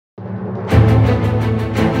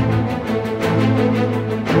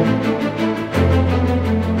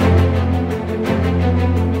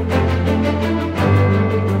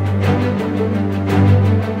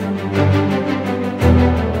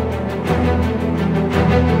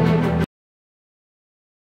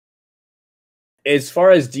As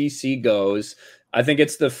far as DC goes, I think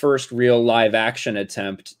it's the first real live action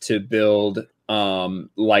attempt to build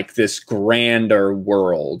like this grander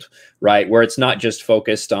world, right? Where it's not just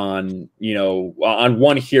focused on, on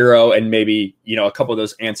one hero and maybe, a couple of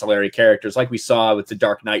those ancillary characters like we saw with the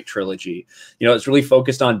Dark Knight trilogy. It's really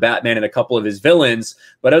focused on Batman and a couple of his villains.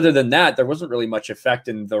 But other than that, there wasn't really much effect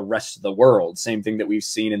in the rest of the world. Same thing that we've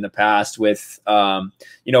seen in the past with,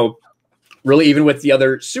 really even with the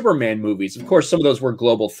other Superman movies. Of course, some of those were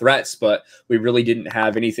global threats, but we really didn't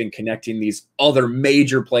have anything connecting these other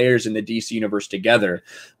major players in the DC universe together.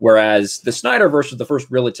 Whereas the Snyderverse was the first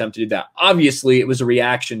real attempt to do that. Obviously, it was a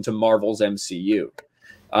reaction to Marvel's MCU.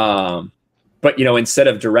 But, instead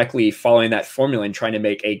of directly following that formula and trying to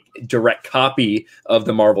make a direct copy of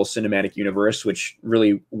the Marvel Cinematic Universe, which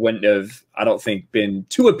really wouldn't have, I don't think, been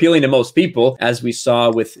too appealing to most people, as we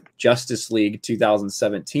saw with Justice League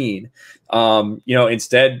 2017.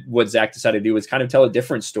 Instead, what Zack decided to do was kind of tell a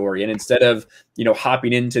different story. And instead of,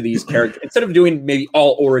 hopping into these characters, instead of doing maybe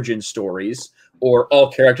all origin stories, or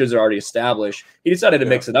all characters that are already established, he decided to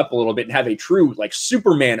mix it up a little bit and have a true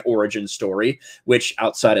Superman origin story, which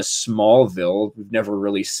outside of Smallville, we've never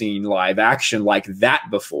really seen live action like that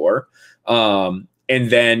before. And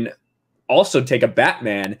then also take a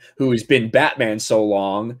Batman who has been Batman so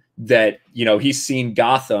long that, he's seen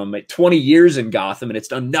Gotham, 20 years in Gotham, and it's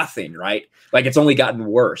done nothing, right? It's only gotten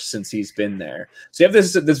worse since he's been there. So you have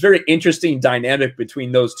this very interesting dynamic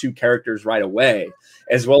between those two characters right away,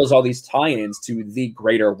 as well as all these tie-ins to the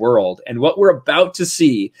greater world. And what we're about to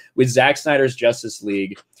see with Zack Snyder's Justice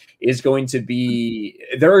League is going to be,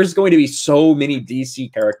 there is going to be so many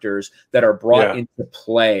DC characters that are brought into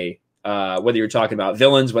play. Whether you're talking about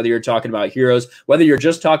villains, whether you're talking about heroes, whether you're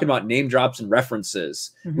just talking about name drops and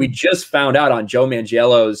references. We just found out on Joe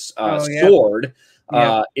Manganiello's sword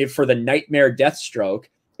for the Nightmare Deathstroke,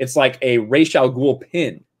 it's like a Ra's al Ghul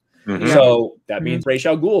pin. So that means Ra's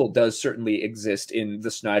al Ghul does certainly exist in the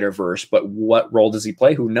Snyderverse, but what role does he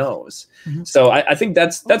play? Who knows? So I think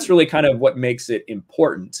that's really kind of what makes it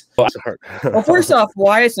important. Well, first off,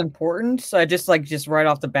 why it's important? So just right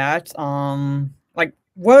off the bat,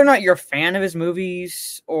 whether or not you're a fan of his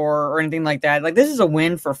movies or anything like that, this is a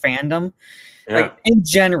win for fandom, in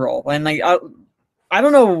general. And I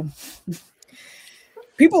don't know.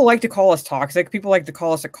 People like to call us toxic. People like to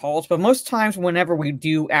call us a cult. But most times whenever we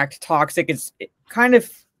do act toxic, it's kind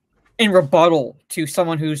of in rebuttal to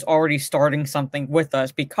someone who's already starting something with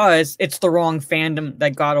us because it's the wrong fandom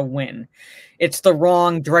that got a win. It's the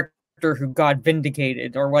wrong director who got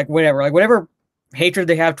vindicated or whatever hatred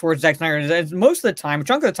they have towards Zack Snyder. Most of the time, a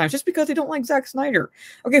chunk of the time, just because they don't like Zack Snyder.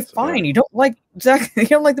 Okay, fine. You don't like Zack. You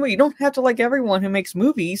don't like the movie. You don't have to like everyone who makes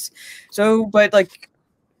movies. So, but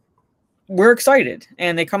we're excited,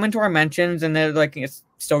 and they come into our mentions, and they're like, it's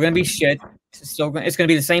still going to be shit. It's going to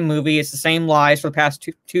be the same movie. It's the same lies for the past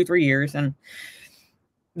 3 years, and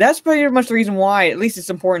that's pretty much the reason why. At least it's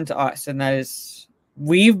important to us, and that is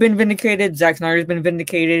we've been vindicated. Zack Snyder's been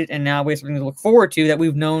vindicated, and now we have something to look forward to that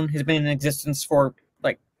we've known has been in existence for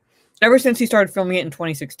ever since he started filming it in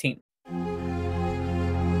 2016.